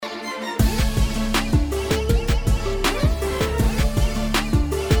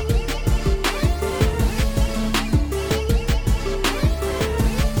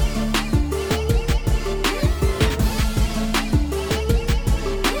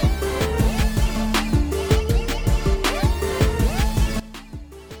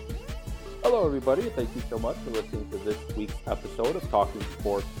everybody. Thank you so much for listening to this week's episode of Talking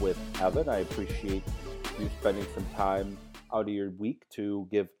Sports with Evan. I appreciate you spending some time out of your week to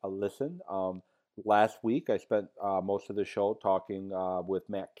give a listen. Last week, I spent most of the show talking with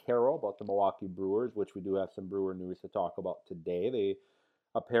Matt Carroll about the Milwaukee Brewers, which we do have some Brewer news to talk about today. They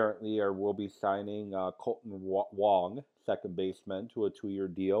apparently will be signing Colton Wong, second baseman, to a 2-year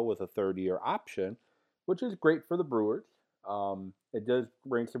deal with a third-year option, which is great for the Brewers. It does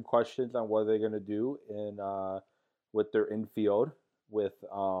bring some questions on what they're going to do in with their infield with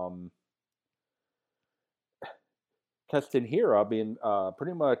Keston Hiura being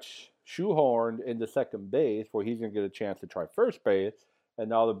pretty much shoehorned into second base, where he's going to get a chance to try first base. And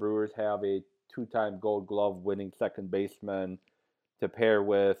now the Brewers have a two-time Gold Glove winning second baseman to pair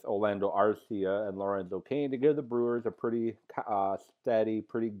with Orlando Arcia and Lorenzo Cain to give the Brewers a pretty steady,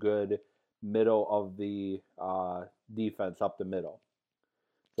 pretty good middle of the defense up the middle.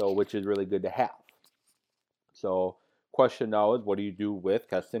 So, which is really good to have. So, question now is, what do you do with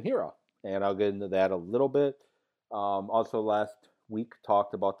Keston Hiura? And I'll get into that a little bit. Also, last week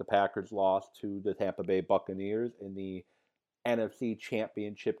talked about the Packers' loss to the Tampa Bay Buccaneers in the NFC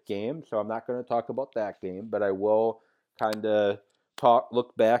Championship game. So I'm not going to talk about that game, but I will kind of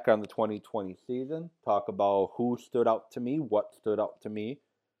look back on the 2020 season, talk about who stood out to me, what stood out to me,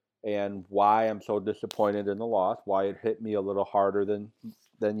 and why I'm so disappointed in the loss, why it hit me a little harder than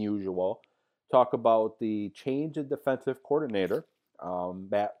usual. Talk about the change in defensive coordinator.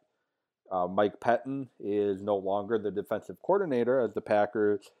 Mike Pettine is no longer the defensive coordinator, as the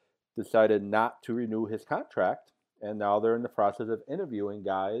Packers decided not to renew his contract, and now they're in the process of interviewing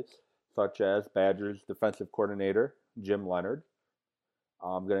guys such as Badgers defensive coordinator Jim Leonhard.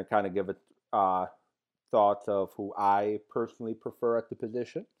 I'm going to kind of give thoughts of who I personally prefer at the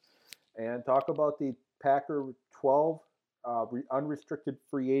position, and talk about the Packer 12 unrestricted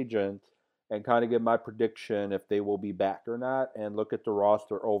free agents, and kind of give my prediction if they will be back or not, and look at the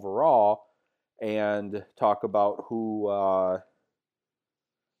roster overall, and talk about who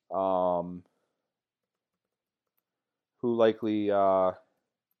likely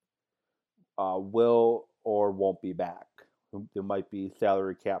will or won't be back. There might be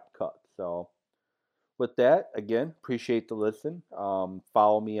salary cap cuts. So with that, again, appreciate the listen.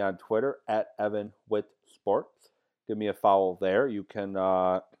 Follow me on Twitter at EvanWithSports. Give me a follow there. You can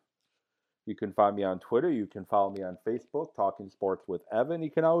find me on Twitter. You can follow me on Facebook, Talking Sports with Evan. You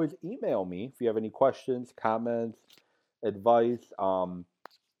can always email me if you have any questions, comments, advice,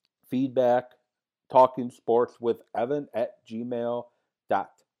 feedback,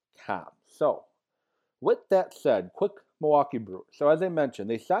 talkingsportswithevan@gmail.com. So, with that said, quick Milwaukee Brewers. So, as I mentioned,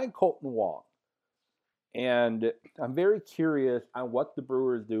 they signed Colton Wong. And I'm very curious on what the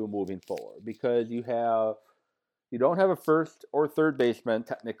Brewers do moving forward, because you don't have a first or third baseman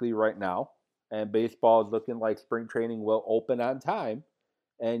technically right now, and baseball is looking like spring training will open on time,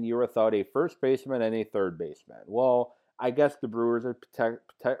 and you're without a first baseman and a third baseman. Well, I guess the Brewers are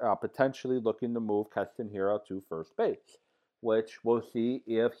potentially looking to move Keston Hiura to first base, which we'll see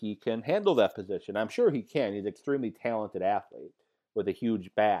if he can handle that position. I'm sure he can. He's an extremely talented athlete with a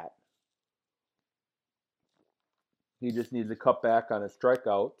huge bat. He just needs to cut back on his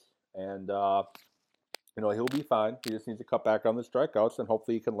strikeouts, and he'll be fine. He just needs to cut back on the strikeouts, and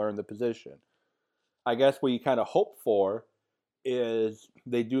hopefully he can learn the position. I guess what you kind of hope for is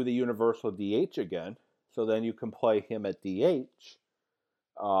they do the universal DH again, so then you can play him at DH.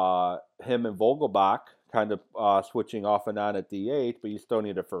 Him and Vogelbach kind of switching off and on at DH, but you still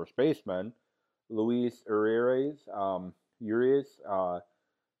need a first baseman. Luis Urias,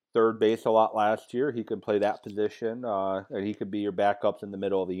 third base a lot last year. He could play that position, and he could be your backups in the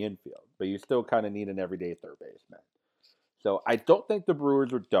middle of the infield. But you still kind of need an everyday third baseman. So I don't think the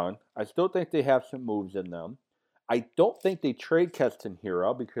Brewers are done. I still think they have some moves in them. I don't think they trade Keston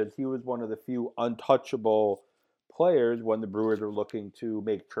Hiura, because he was one of the few untouchable players when the Brewers are looking to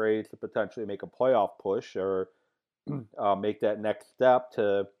make trades to potentially make a playoff push or make that next step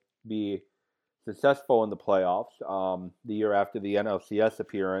to be successful in the playoffs. The year after the NLCS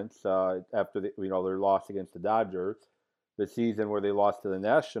appearance, after their loss against the Dodgers, the season where they lost to the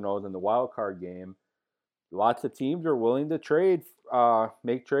Nationals in the wild card game, lots of teams are willing to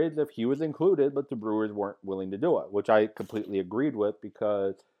make trades if he was included, but the Brewers weren't willing to do it, which I completely agreed with,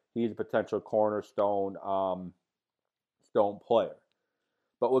 because he's a potential cornerstone stone player.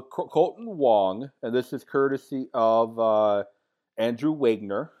 But with Colton Wong, and this is courtesy of Andrew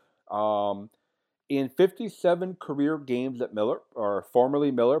Wagner, in 57 career games at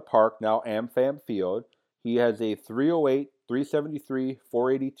formerly Miller Park, now AmFam Field, he has a 308, 373,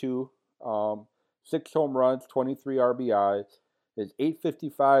 482, 6 home runs, 23 RBIs. His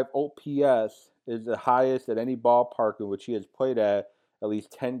 .855 OPS is the highest at any ballpark in which he has played at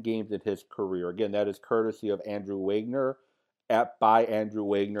least 10 games in his career. Again, that is courtesy of Andrew Wagner at by Andrew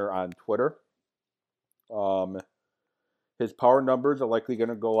Wagner on Twitter. His power numbers are likely going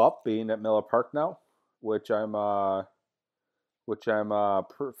to go up, being at Miller Park now, which I'm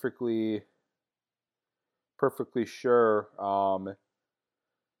perfectly sure.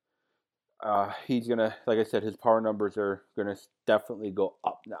 He's gonna, like I said, his power numbers are gonna definitely go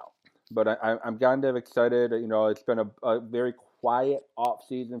up now. But I'm kind of excited. It's been a very quiet off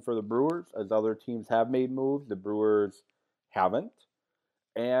season for the Brewers, as other teams have made moves. The Brewers haven't,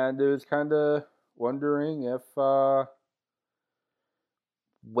 and I was kind of wondering if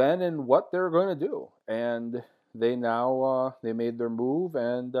when and what they're going to do. And they made their move,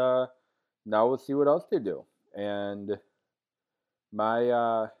 and now we'll see what else they do. And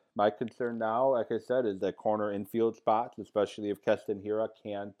my concern now, like I said, is that corner infield spots, especially if Keston Hiura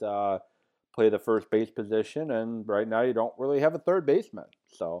can't play the first base position. And right now, you don't really have a third baseman.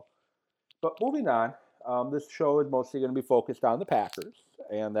 So, but moving on, this show is mostly going to be focused on the Packers,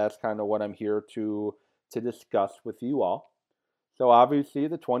 and that's kind of what I'm here to discuss with you all. So obviously,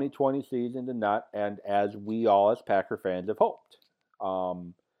 the 2020 season did not end as we all as Packer fans have hoped.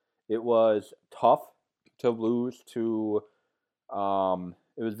 It was tough to lose to.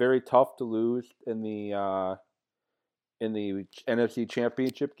 It was very tough to lose in the NFC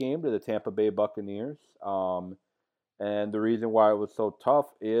Championship game to the Tampa Bay Buccaneers. And the reason why it was so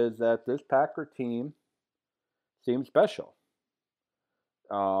tough is that this Packer team seemed special.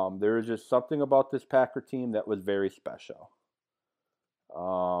 There was just something about this Packer team that was very special.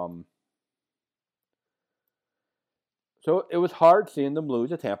 So it was hard seeing them lose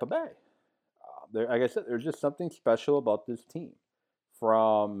to Tampa Bay. Like I said, there's just something special about this team.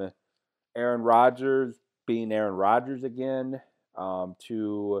 From Aaron Rodgers being Aaron Rodgers again,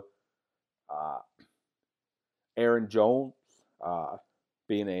 to Aaron Jones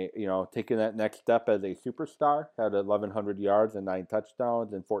being taking that next step as a superstar. Had 1,100 yards and 9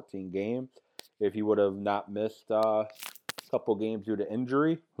 touchdowns in 14 games. If he would have not missed a couple games due to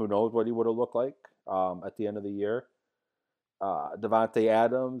injury, who knows what he would have looked like at the end of the year. Davante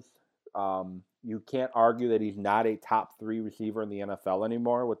Adams, you can't argue that he's not a top 3 receiver in the NFL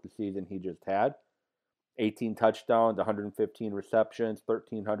anymore with the season he just had. 18 touchdowns, 115 receptions,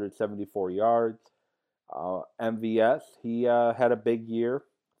 1,374 yards. MVS, he had a big year.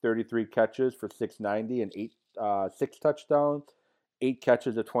 33 catches for 690 and 6 touchdowns. 8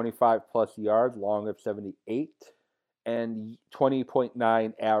 catches of 25-plus yards, long of 78. And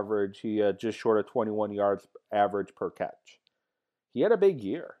 20.9 average. He just short of 21 yards average per catch. He had a big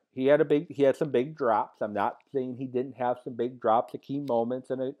year. He had some big drops. I'm not saying he didn't have some big drops, key moments,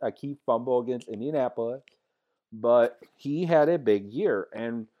 and a key fumble against Indianapolis, but he had a big year.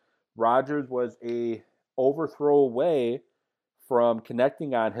 And Rodgers was a overthrow away from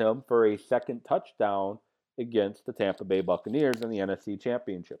connecting on him for a second touchdown against the Tampa Bay Buccaneers in the NFC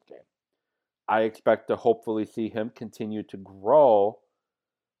Championship game. I expect to hopefully see him continue to grow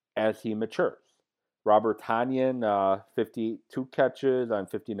as he matures. Robert Tonyan, 52 catches on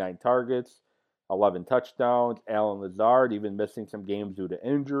 59 targets, 11 touchdowns. Allen Lazard, even missing some games due to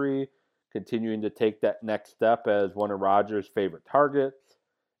injury, continuing to take that next step as one of Rodgers' favorite targets.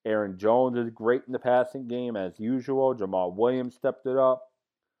 Aaron Jones is great in the passing game as usual. Jamal Williams stepped it up.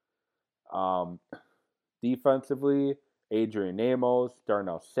 Defensively, Adrian Amos,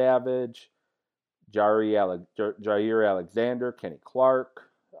 Darnell Savage, Jair Alexander, Kenny Clark,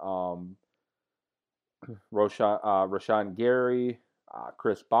 Rashawn Gary,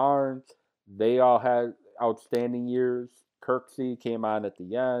 Chris Barnes. They all had outstanding years. Kirksey came on at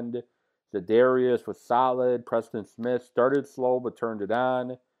the end. Za'Darius was solid. Preston Smith started slow but turned it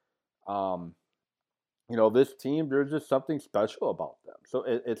on. This team, there's just something special about them. So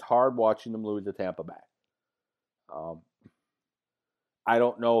it's hard watching them lose to Tampa Bay. I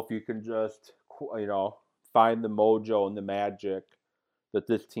don't know if you can just, find the mojo and the magic that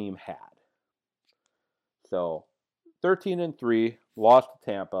this team had. So, 13-3, lost to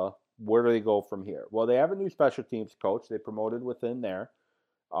Tampa. Where do they go from here? Well, they have a new special teams coach. They promoted within there.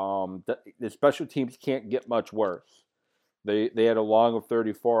 The special teams can't get much worse. They had a long of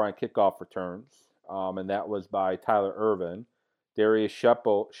 34 on kickoff returns, and that was by Tyler Ervin. Darius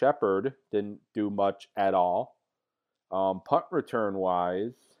Shepard didn't do much at all. Punt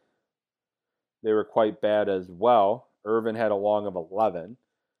return-wise, they were quite bad as well. Ervin had a long of 11.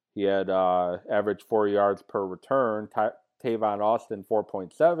 He had average 4 yards per return. Tavon Austin,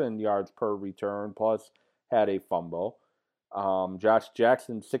 4.7 yards per return, plus had a fumble. Josh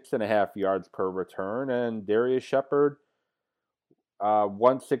Jackson, 6.5 yards per return. And Darius Shepard, 1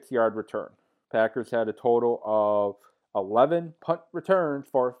 6-yard return Packers had a total of 11 punt returns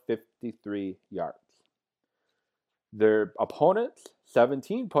for 53 yards. Their opponents,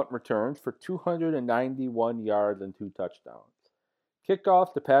 17 punt returns for 291 yards and 2 touchdowns.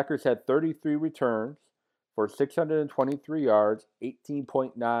 Kickoffs, the Packers had 33 returns for 623 yards,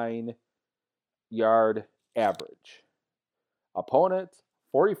 18.9 yard average. Opponents,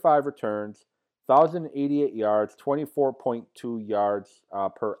 45 returns, 1,088 yards, 24.2 yards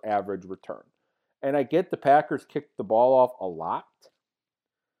per average return. And I get the Packers kicked the ball off a lot,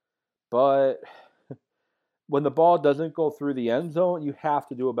 but when the ball doesn't go through the end zone, you have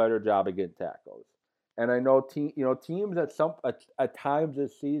to do a better job of getting tackles. And I know teams at times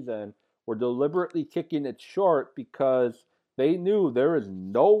this season were deliberately kicking it short because they knew there is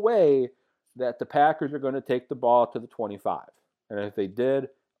no way that the Packers are going to take the ball to the 25. And if they did,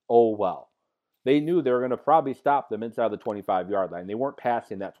 oh well. They knew they were going to probably stop them inside the 25-yard line. They weren't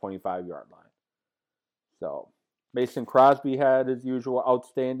passing that 25-yard line. So Mason Crosby had his usual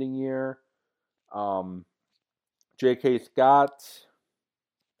outstanding year. J.K. Scott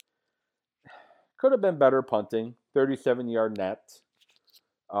could have been better punting, 37-yard net,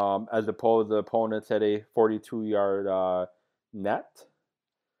 as opposed to the opponents had a 42-yard net.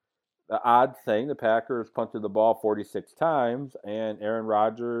 The odd thing, the Packers punted the ball 46 times, and Aaron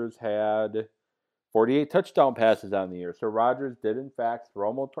Rodgers had 48 touchdown passes on the year. So Rodgers did, in fact,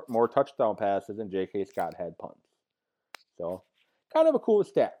 throw more touchdown passes than J.K. Scott had punts. So kind of a cool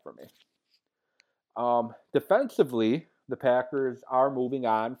stat for me. Defensively, the Packers are moving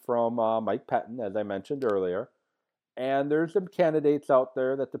on from Mike Pettin, as I mentioned earlier. And there's some candidates out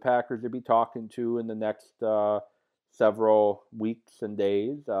there that the Packers will be talking to in the next several weeks and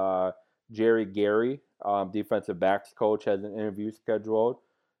days. Jerry Gary, defensive backs coach, has an interview scheduled.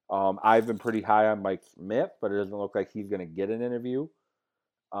 I've been pretty high on Mike Smith, but it doesn't look like he's going to get an interview.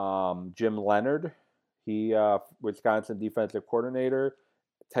 Jim Leonard, he Wisconsin defensive coordinator,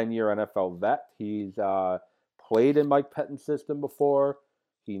 10-year NFL vet. He's played in Mike Pettin's system before.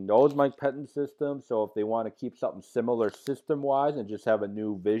 He knows Mike Pettin's system, so if they want to keep something similar system-wise and just have a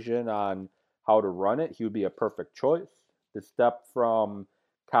new vision on how to run it, he would be a perfect choice. The step from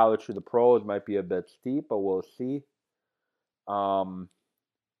college to the pros might be a bit steep, but we'll see. I'm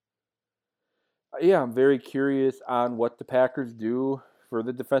very curious on what the Packers do for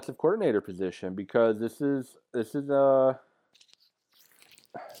the defensive coordinator position, because this is a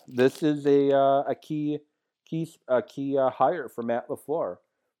key hire for Matt LaFleur.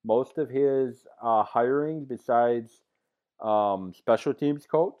 Most of his hirings, besides special teams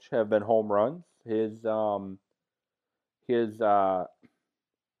coach, have been home runs. His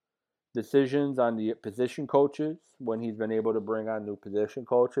decisions on the position coaches, when he's been able to bring on new position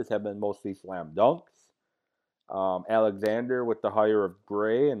coaches, have been mostly slam dunks. Alexander with the hire of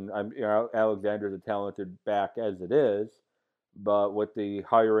Gray, and Alexander's a talented back as it is, but with the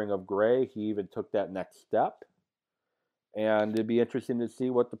hiring of Gray, he even took that next step. And it'd be interesting to see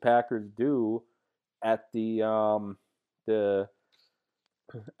what the Packers do at the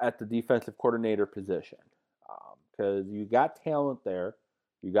defensive coordinator position, because you got talent there.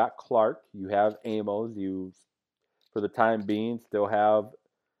 You got Clark. You have Amos. You, for the time being, still have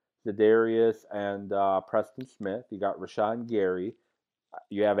Za'Darius and Preston Smith. You got Rashawn Gary.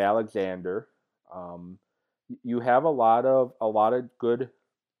 You have Alexander. You have a lot of good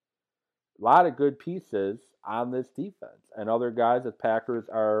pieces on this defense, and other guys that Packers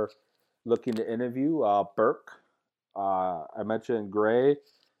are looking to interview. Burke, I mentioned Gray,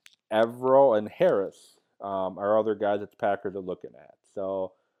 Evero, and Harris are other guys that the Packers are looking at.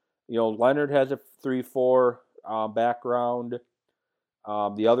 So, Leonard has a 3-4 background.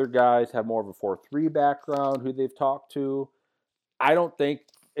 The other guys have more of a 4-3 background who they've talked to. I don't think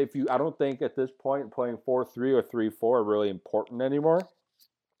at this point playing 4-3 or 3-4 are really important anymore,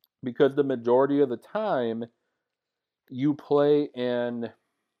 because the majority of the time you play in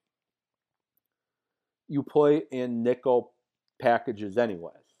nickel packages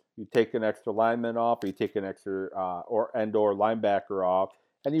anyways. You take an extra lineman off, or you take an extra or linebacker off,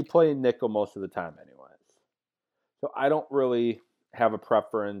 and you play in nickel most of the time anyways. So I don't really have a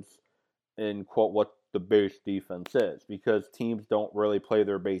preference in, quote, what the base defense is, because teams don't really play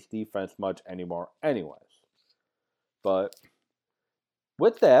their base defense much anymore anyways. But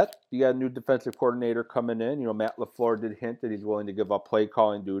with that, you got a new defensive coordinator coming in. Matt LaFleur did hint that he's willing to give up play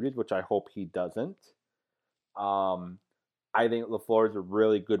calling duties, which I hope he doesn't. I think LaFleur is a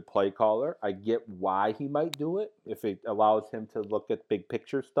really good play caller. I get why he might do it, if it allows him to look at big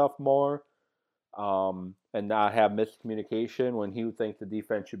picture stuff more, and not have miscommunication when he thinks the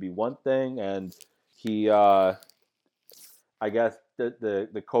defense should be one thing, and he I guess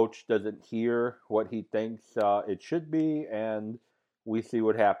the coach doesn't hear what he thinks it should be, and we see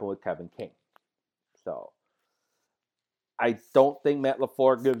what happened with Kevin King. So I don't think Matt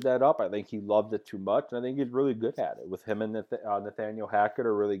LaFleur gives that up. I think he loves it too much, and I think he's really good at it. With him and Nathaniel Hackett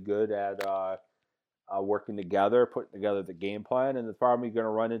are really good at working together, putting together the game plan. And the problem you're going to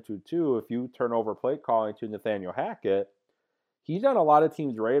run into too, if you turn over play calling to Nathaniel Hackett, he's on a lot of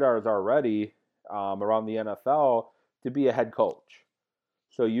teams' radars already around the NFL to be a head coach.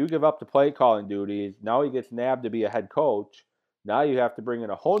 So you give up the play calling duties. Now he gets nabbed to be a head coach. Now you have to bring in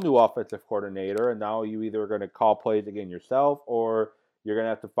a whole new offensive coordinator, and now you either are going to call plays again yourself, or you're going to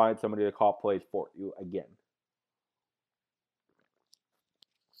have to find somebody to call plays for you again.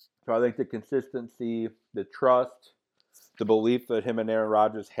 So I think the consistency, the trust, the belief that him and Aaron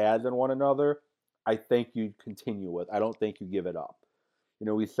Rodgers has in one another, I think you continue with. I don't think you give it up. You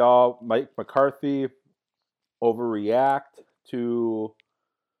know, we saw Mike McCarthy overreact to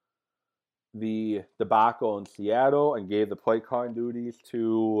the debacle in Seattle and gave the play calling duties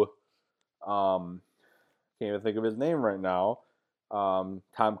to can't even think of his name right now. Tom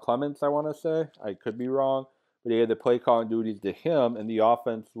Clements, I want to say. I could be wrong, but he had the play calling duties to him, and the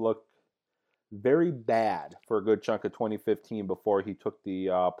offense looked very bad for a good chunk of 2015 before he took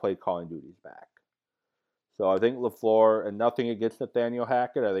the play calling duties back. So I think LaFleur, and nothing against Nathaniel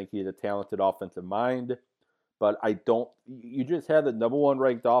Hackett, I think he's a talented offensive mind, but I don't. You just had the number one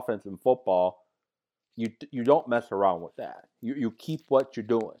ranked offense in football. You don't mess around with that. You keep what you're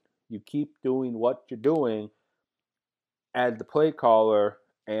doing. You keep doing what you're doing as the play caller,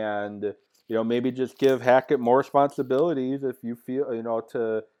 and maybe just give Hackett more responsibilities if you feel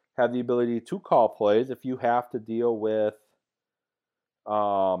to have the ability to call plays if you have to deal with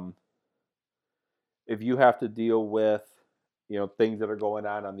things that are going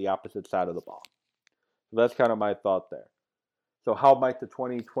on the opposite side of the ball. So that's kind of my thought there. So how might the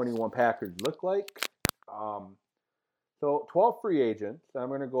 2021 Packers look like? So 12 free agents. I'm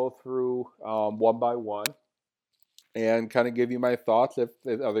going to go through one by one and kind of give you my thoughts. If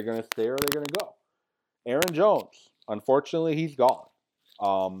are they going to stay or are they going to go? Aaron Jones. Unfortunately, he's gone.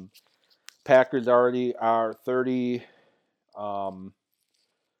 Packers already are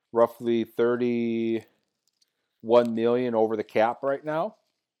roughly 31 million over the cap right now.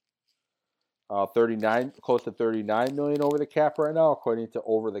 39, close to 39 million over the cap right now, according to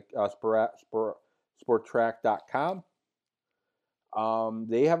Sportrack.com.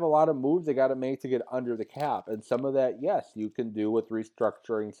 They have a lot of moves they got to make to get under the cap, and some of that, yes, you can do with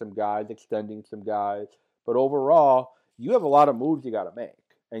restructuring some guys, extending some guys. But overall, you have a lot of moves you got to make,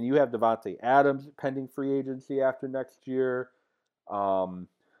 and you have Devontae Adams pending free agency after next year.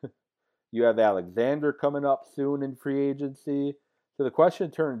 You have Alexander coming up soon in free agency. So the question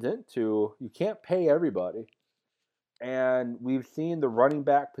turns into, you can't pay everybody. And we've seen the running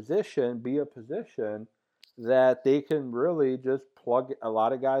back position be a position that they can really just plug a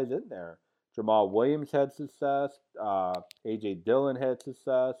lot of guys in there. Jamal Williams had success. A.J. Dillon had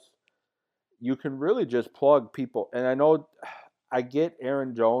success. You can really just plug people. And I know, I get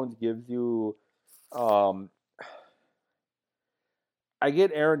Aaron Jones gives you the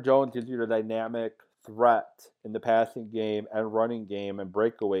dynamic threat in the passing game and running game and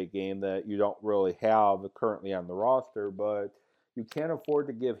breakaway game that you don't really have currently on the roster, but you can't afford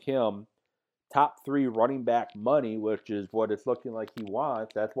to give him top 3 running back money, which is what it's looking like he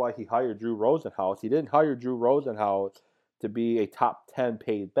wants. That's why he hired Drew Rosenhaus. He didn't hire Drew Rosenhaus to be a top 10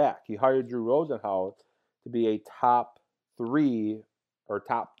 paid back. He hired Drew Rosenhaus to be a top 3 or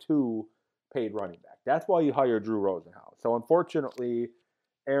top 2 paid running back. That's why you hired Drew Rosenhaus. So unfortunately,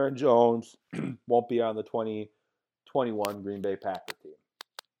 Aaron Jones won't be on the 2021 Green Bay Packers team.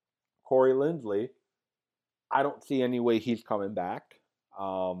 Corey Linsley, I don't see any way he's coming back.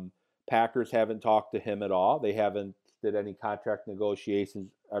 Packers haven't talked to him at all. They haven't did any contract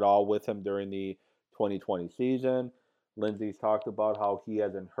negotiations at all with him during the 2020 season. Lindsey's talked about how he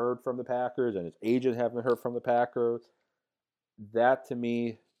hasn't heard from the Packers and his agent haven't heard from the Packers. That to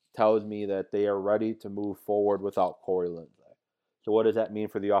me tells me that they are ready to move forward without Corey Linsley. So what does that mean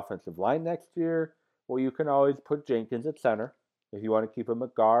for the offensive line next year? Well, you can always put Jenkins at center. If you want to keep him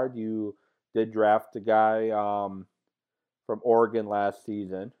at guard, you did draft a guy from Oregon last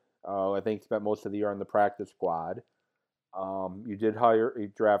season. I think he spent most of the year on the practice squad. You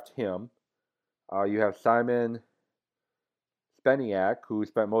draft him. You have Simon Speniak, who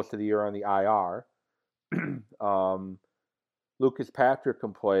spent most of the year on the IR. Lucas Patrick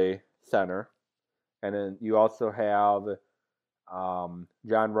can play center. And then you also have John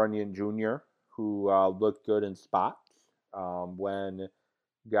Runyon Jr., who looked good in spots when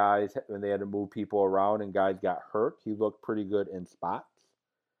guys, when they had to move people around and guys got hurt, he looked pretty good in spots.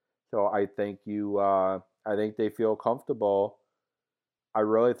 So I think they feel comfortable. I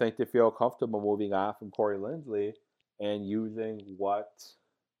really think they feel comfortable moving on from Corey Linsley and using what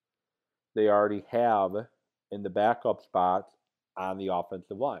they already have in the backup spots on the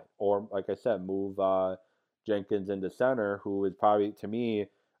offensive line. Or, like I said, move Jenkins into center, who is probably, to me,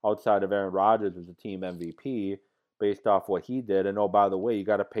 outside of Aaron Rodgers, was a team MVP based off what he did. And oh, by the way, you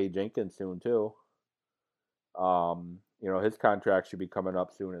got to pay Jenkins soon, too. His contract should be coming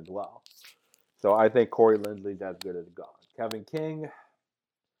up soon as well. So I think Corey Linsley's as good as gone. Kevin King,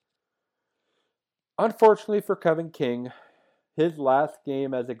 unfortunately for Kevin King, his last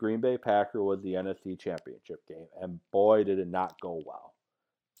game as a Green Bay Packer was the NFC Championship game, and boy, did it not go well.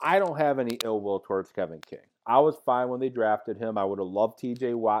 I don't have any ill will towards Kevin King. I was fine when they drafted him. I would have loved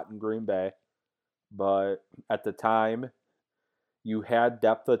TJ Watt in Green Bay, but at the time, you had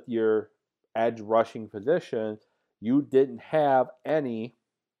depth at your edge rushing position. You didn't have any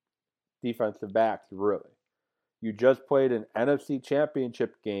defensive backs, really. You just played an NFC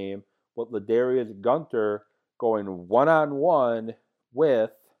Championship game with Ladarius Gunter going one-on-one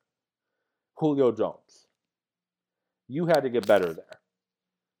with Julio Jones. You had to get better there.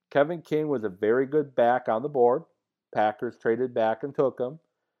 Kevin King was a very good back on the board. Packers traded back and took him.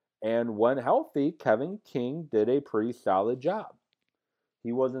 And when healthy, Kevin King did a pretty solid job.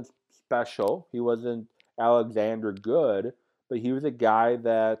 He wasn't special. He wasn't Alexander good, but he was a guy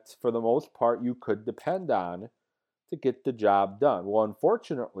that, for the most part, you could depend on to get the job done. Well,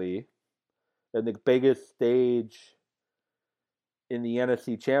 unfortunately, in the biggest stage in the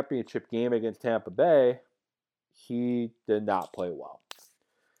NFC Championship game against Tampa Bay, he did not play well.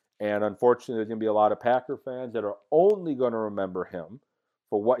 And unfortunately, there's going to be a lot of Packer fans that are only going to remember him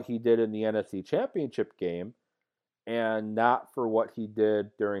for what he did in the NFC Championship game and not for what he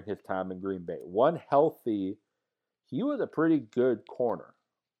did during his time in Green Bay. One healthy, he was a pretty good corner.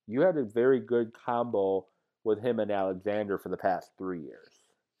 You had a very good combo with him and Alexander for the past 3 years.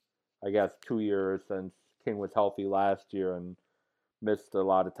 I guess 2 years since King was healthy last year and missed a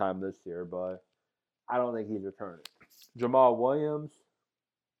lot of time this year, but I don't think he's returning. Jamal Williams,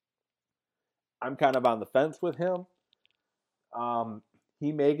 I'm kind of on the fence with him.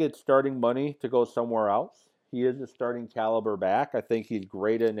 He may get starting money to go somewhere else. He is a starting caliber back. I think he's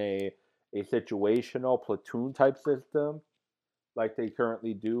great in a situational platoon type system like they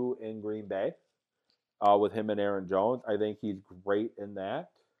currently do in Green Bay with him and Aaron Jones. I think he's great in that.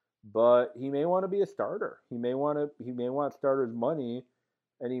 But he may want to be a starter. He may want starters money,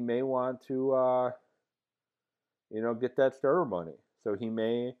 and he may want to get that starter money. So he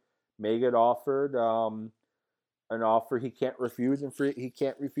may get offered an offer he can't refuse in free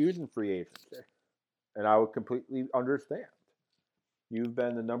agency, and I would completely understand. You've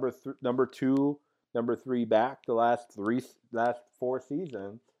been the number two, number three back the last 4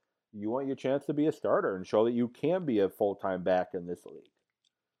 seasons. You want your chance to be a starter and show that you can be a full-time back in this league.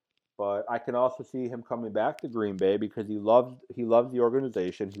 But I can also see him coming back to Green Bay because he loves the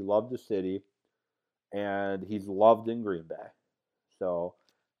organization, he loved the city, and he's loved in Green Bay. So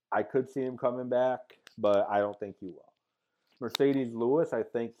I could see him coming back, but I don't think he will. Mercedes Lewis, I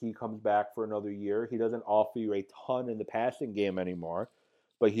think he comes back for another year. He doesn't offer you a ton in the passing game anymore,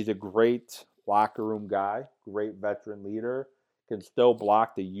 but he's a great locker room guy, great veteran leader, can still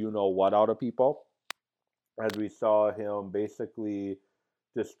block the you-know-what out of people. As we saw him basically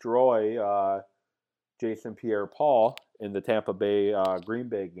destroy Jason Pierre-Paul in the Tampa Bay Green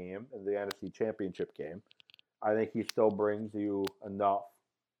Bay game, in the NFC Championship game. I think he still brings you enough.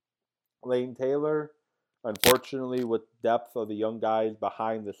 Lane Taylor, unfortunately, with depth of the young guys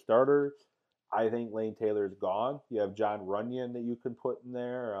behind the starters, I think Lane Taylor's gone. You have John Runyon that you can put in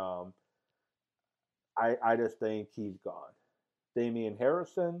there. I just think he's gone. Damian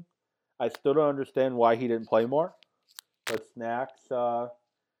Harrison, I still don't understand why he didn't play more. But Snacks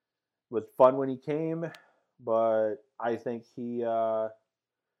was fun when he came, but I think he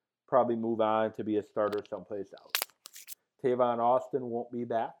probably move on to be a starter someplace else. Tavon Austin won't be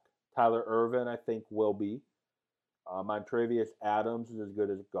back. Tyler Ervin, I think, will be. Montravius Adams is as good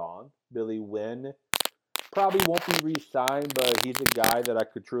as gone. Billy Wynn probably won't be re-signed, but he's a guy that I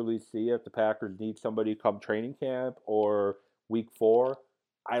could truly see if the Packers need somebody come training camp or week 4.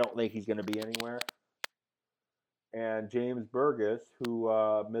 I don't think he's going to be anywhere. And James Burgess, who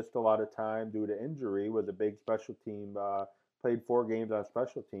missed a lot of time due to injury, was a big special team, played 4 games on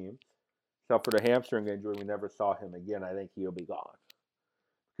special teams. Except for the hamstring injury, we never saw him again. I think he'll be gone.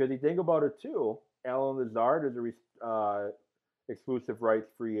 Because you think about it too, Allen Lazard is a exclusive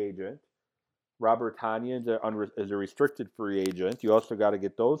rights free agent. Robert Tanyan is a restricted free agent. You also got to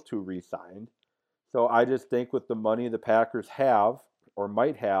get those two re-signed. So I just think with the money the Packers have or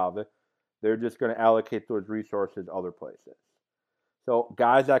might have, they're just going to allocate those resources other places. So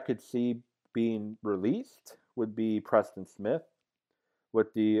guys I could see being released would be Preston Smith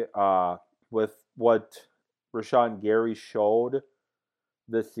with the with what Rashawn Gary showed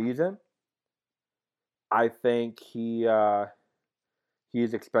this season. I think he's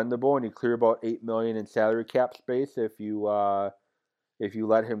expendable and he clear about $8 million in salary cap space if you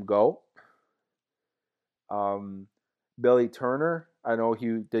let him go. Billy Turner, I know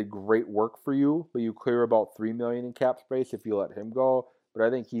he did great work for you, but you clear about $3 million in cap space if you let him go. But I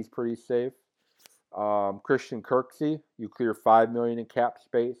think he's pretty safe. Christian Kirksey, you clear $5 million in cap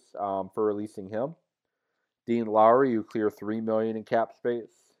space for releasing him. Dean Lowry, you clear $3 million in cap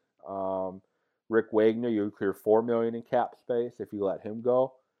space. Rick Wagner, you clear $4 million in cap space if you let him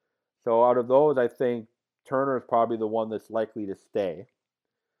go. So out of those, I think Turner is probably the one that's likely to stay.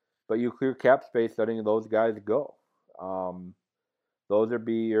 But you clear cap space letting those guys go. Those would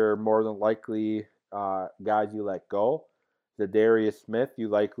be your more than likely guys you let go. Zadarius Smith, you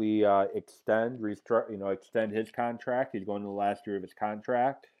likely extend his contract. He's going to the last year of his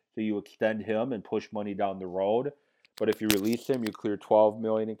contract, so you extend him and push money down the road. But if you release him, you clear $12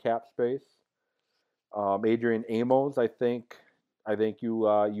 million in cap space. Adrian Amos, I think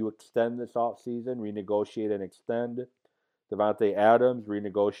you extend this offseason, renegotiate and extend. Devontae Adams,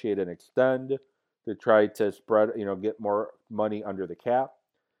 renegotiate and extend to try to spread, get more money under the cap.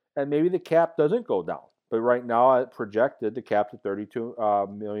 And maybe the cap doesn't go down. But right now, I projected the cap's at 32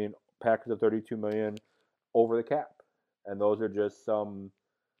 million, Packers of 32 million over the cap. And those are just some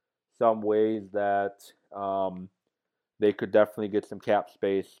ways that they could definitely get some cap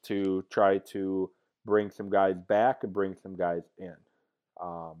space to try to bring some guys back and bring some guys in.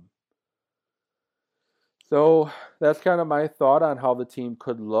 So that's kind of my thought on how the team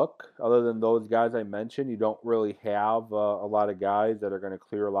could look. Other than those guys I mentioned, you don't really have a lot of guys that are going to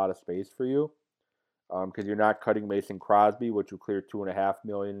clear a lot of space for you because you're not cutting Mason Crosby, which will clear $2.5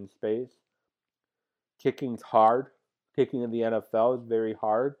 million in space. Kicking's hard. Kicking in the NFL is very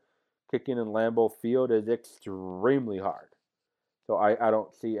hard. Kicking in Lambeau Field is extremely hard. So I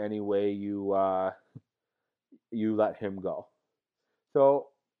don't see any way you let him go. So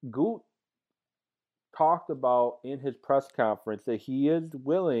Goot talked about in his press conference that he is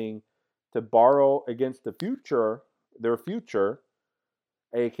willing to borrow against their future,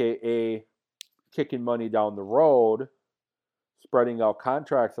 aka kicking money down the road, spreading out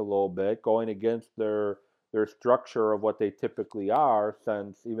contracts a little bit, going against their structure of what they typically are.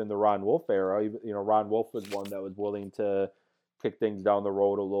 Since even the Ron Wolf era, Ron Wolf was one that was willing to kick things down the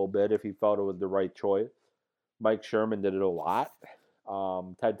road a little bit if he felt it was the right choice. Mike Sherman did it a lot.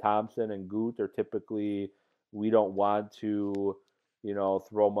 Ted Thompson and Goot are typically, we don't want to,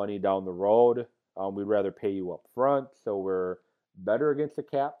 throw money down the road. We'd rather pay you up front, so we're better against the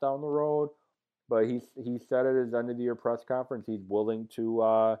cap down the road. But he said at his end of the year press conference he's willing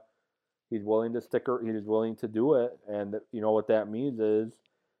to stick. He's willing to do it, and what that means is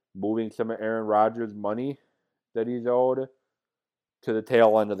moving some of Aaron Rodgers' money that he's owed to the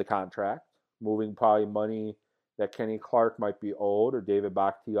tail end of the contract, moving probably money that Kenny Clark might be owed or David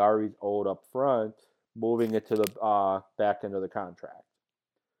Bakhtiari's owed up front, moving it to the back end of the contract.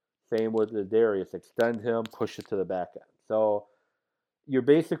 Same with the Darius, extend him, push it to the back end. So you're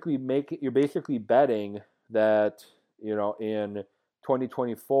basically betting that in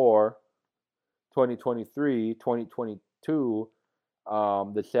 2024, 2023, 2022,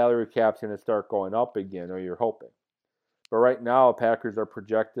 the salary cap's going to start going up again, or you're hoping. But right now, Packers are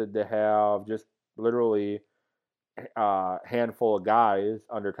projected to have just literally a handful of guys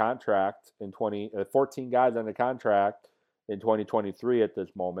under contract 14 guys under contract in 2023 at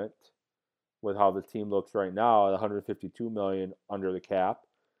this moment, with how the team looks right now at 152 million under the cap,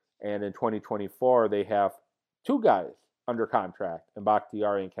 and in 2024 they have 2 guys under contract, and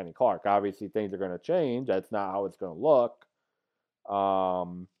Bakhtiari and Kenny Clark. Obviously, things are going to change. That's not how it's going to look.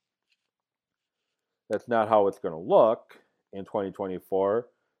 That's not how it's going to look in 2024,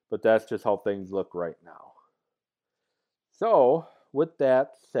 but that's just how things look right now. So, with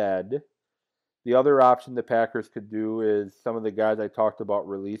that said, the other option the Packers could do is some of the guys I talked about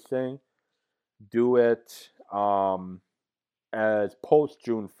releasing, do it as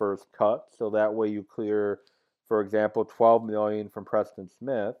post-June 1st cut, so that way you clear, for example, $12 million from Preston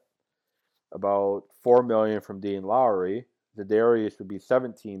Smith, about $4 million from Dean Lowry. Zadarius would be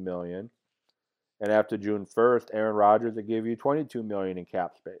 $17 million. And after June 1st, Aaron Rodgers would give you $22 million in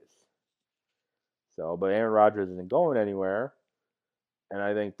cap space. So, but Aaron Rodgers isn't going anywhere, and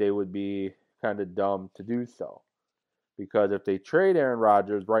I think they would be kind of dumb to do so. Because if they trade Aaron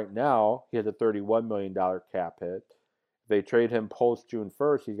Rodgers right now, he has a $31 million cap hit. If they trade him post June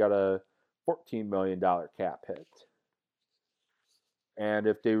 1st, he's got a $14 million cap hit. And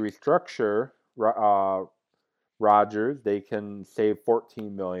if they restructure Rodgers, they can save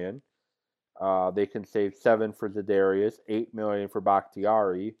 $14 million. They can save $7 million for Za'Darius, $8 million for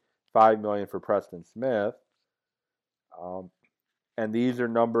Bakhtiari, $5 million for Preston Smith. And these are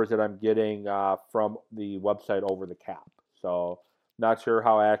numbers that I'm getting from the website Over the Cap. So not sure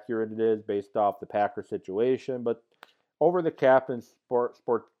how accurate it is based off the Packer situation, but Over the Cap and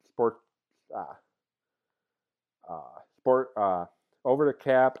Over the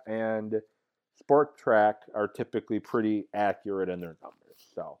Cap and Sport Track are typically pretty accurate in their numbers.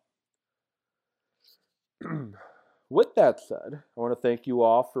 So with that said, I want to thank you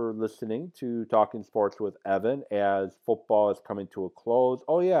all for listening to Talking Sports with Evan as football is coming to a close.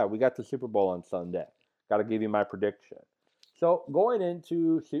 Oh, yeah, we got the Super Bowl on Sunday. Got to give you my prediction. So, going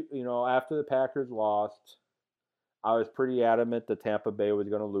into, after the Packers lost, I was pretty adamant that Tampa Bay was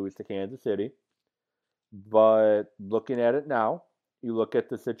going to lose to Kansas City. But looking at it now, you look at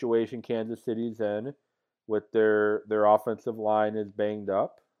the situation Kansas City's in with their offensive line is banged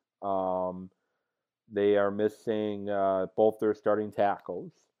up. They are missing both their starting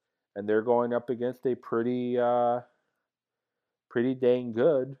tackles, and they're going up against a pretty dang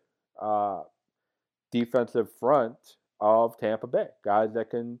good defensive front of Tampa Bay. Guys that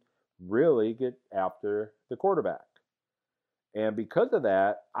can really get after the quarterback. And because of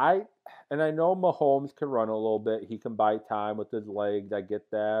that, I know Mahomes can run a little bit. He can buy time with his legs. I get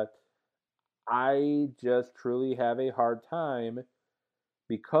that. I just truly have a hard time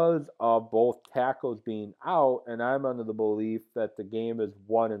because of both tackles being out, and I'm under the belief that the game is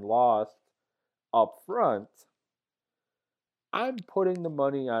won and lost up front. I'm putting the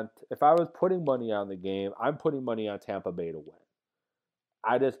money on, if I was putting money on the game, I'm putting money on Tampa Bay to win.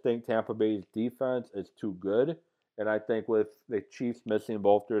 I just think Tampa Bay's defense is too good, and I think with the Chiefs missing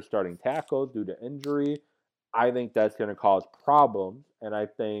both their starting tackles due to injury, I think that's going to cause problems, and I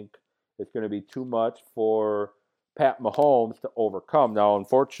think it's going to be too much for Pat Mahomes to overcome. Now,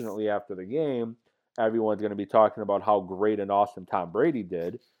 unfortunately, after the game, everyone's going to be talking about how great and awesome Tom Brady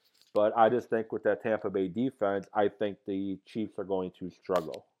did. But I just think with that Tampa Bay defense, I think the Chiefs are going to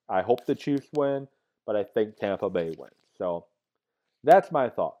struggle. I hope the Chiefs win, but I think Tampa Bay wins. So that's my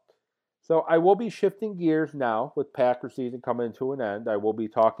thought. So I will be shifting gears now with Packer season coming to an end. I will be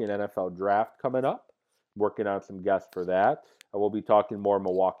talking NFL draft coming up, working on some guests for that. I will be talking more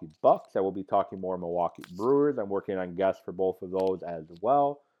Milwaukee Bucks. I will be talking more Milwaukee Brewers. I'm working on guests for both of those as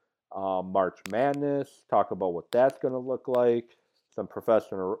well. March Madness, talk about what that's going to look like. Some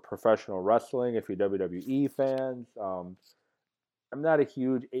professional wrestling if you're WWE fans. I'm not a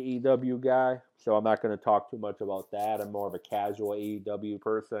huge AEW guy, so I'm not going to talk too much about that. I'm more of a casual AEW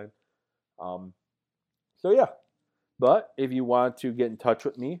person. So yeah, but if you want to get in touch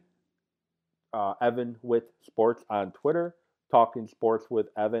with me, Evan with Sports on Twitter, Talking Sports with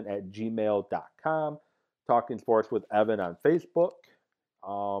Evan at gmail.com, Talking Sports with Evan on Facebook.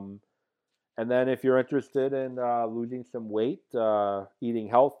 And then if you're interested in losing some weight, eating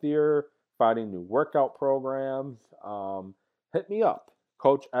healthier, finding new workout programs, hit me up,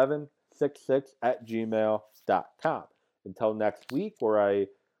 Coach Evan66 at gmail.com. Until next week, where I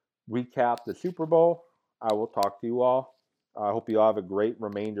recap the Super Bowl, I will talk to you all. I hope you all have a great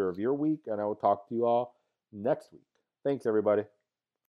remainder of your week, and I will talk to you all next week. Thanks, everybody.